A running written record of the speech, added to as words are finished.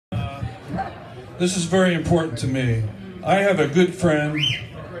This is very important to me. I have a good friend,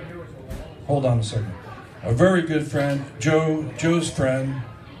 hold on a second, a very good friend, Joe's friend,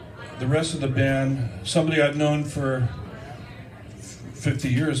 the rest of the band, somebody I've known for 50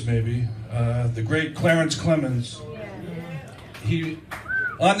 years maybe, the great Clarence Clemons. He,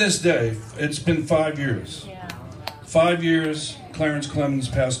 on this day, it's been 5 years. 5 years, Clarence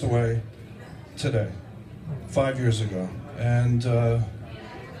Clemons passed away today, 5 years ago. And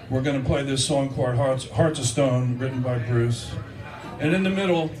we're going to play this song called Hearts of Stone, written by Bruce. And in the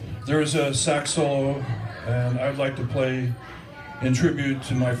middle, there's a sax solo, and I'd like to play in tribute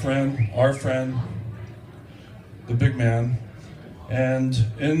to my friend, our friend, the big man. And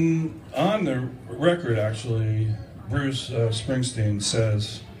on the record, actually, Bruce Springsteen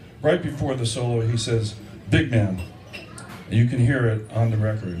says, right before the solo, he says, "Big man." You can hear it on the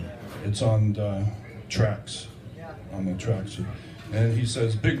record. It's on the tracks, And he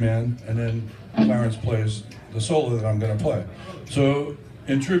says, "Big man," and then Clarence plays the solo that I'm going to play. So,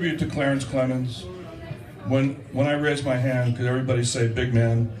 in tribute to Clarence Clemons, when I raise my hand, could everybody say "Big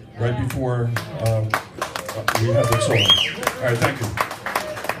man" right before we have the solo? All right, thank you.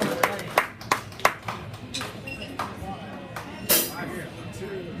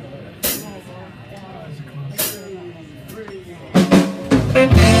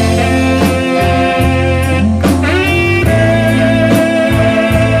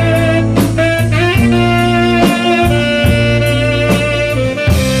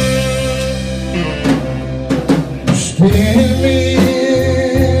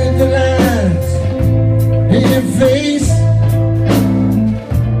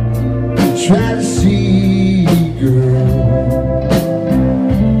 Try to see, girl,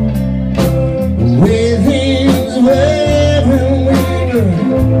 the way things were when we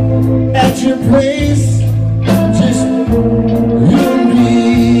were at your place, just you and me,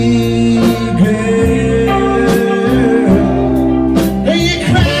 girl. And you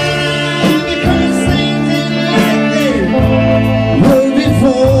cried because things didn't like they were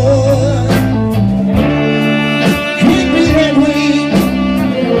before. Can't be that way.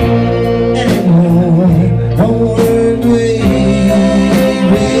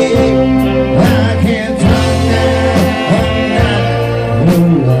 I can't talk now, I'm not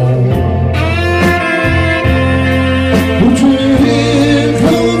alone.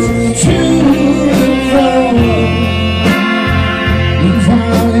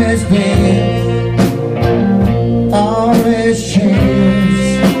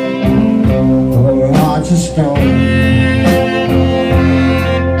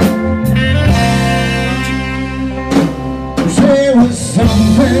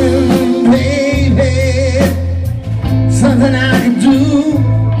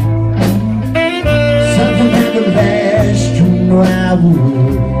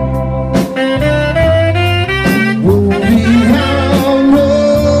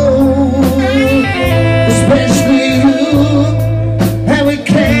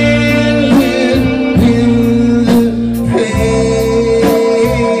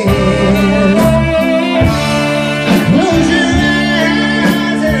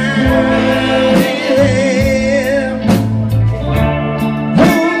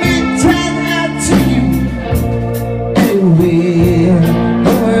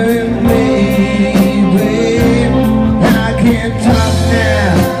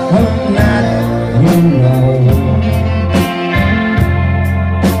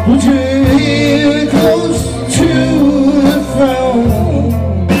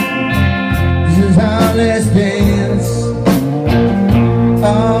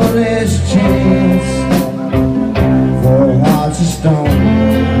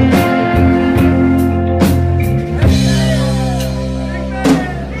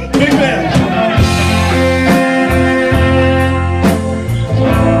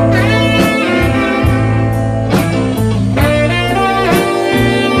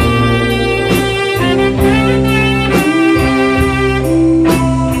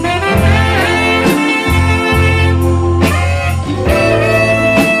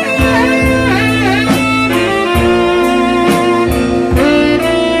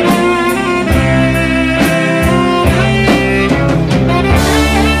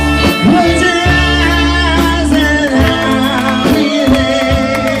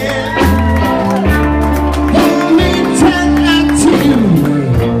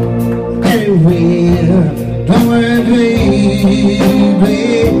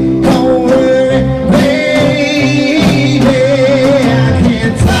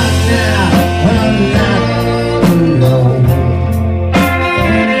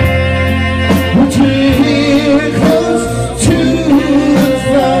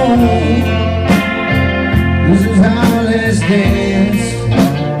 dance,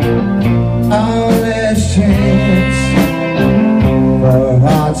 all last chance for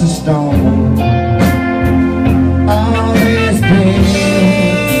hearts of stone. All last dance,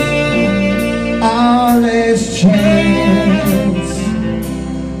 all last chance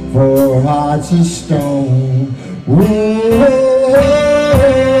for hearts of stone. Whoa.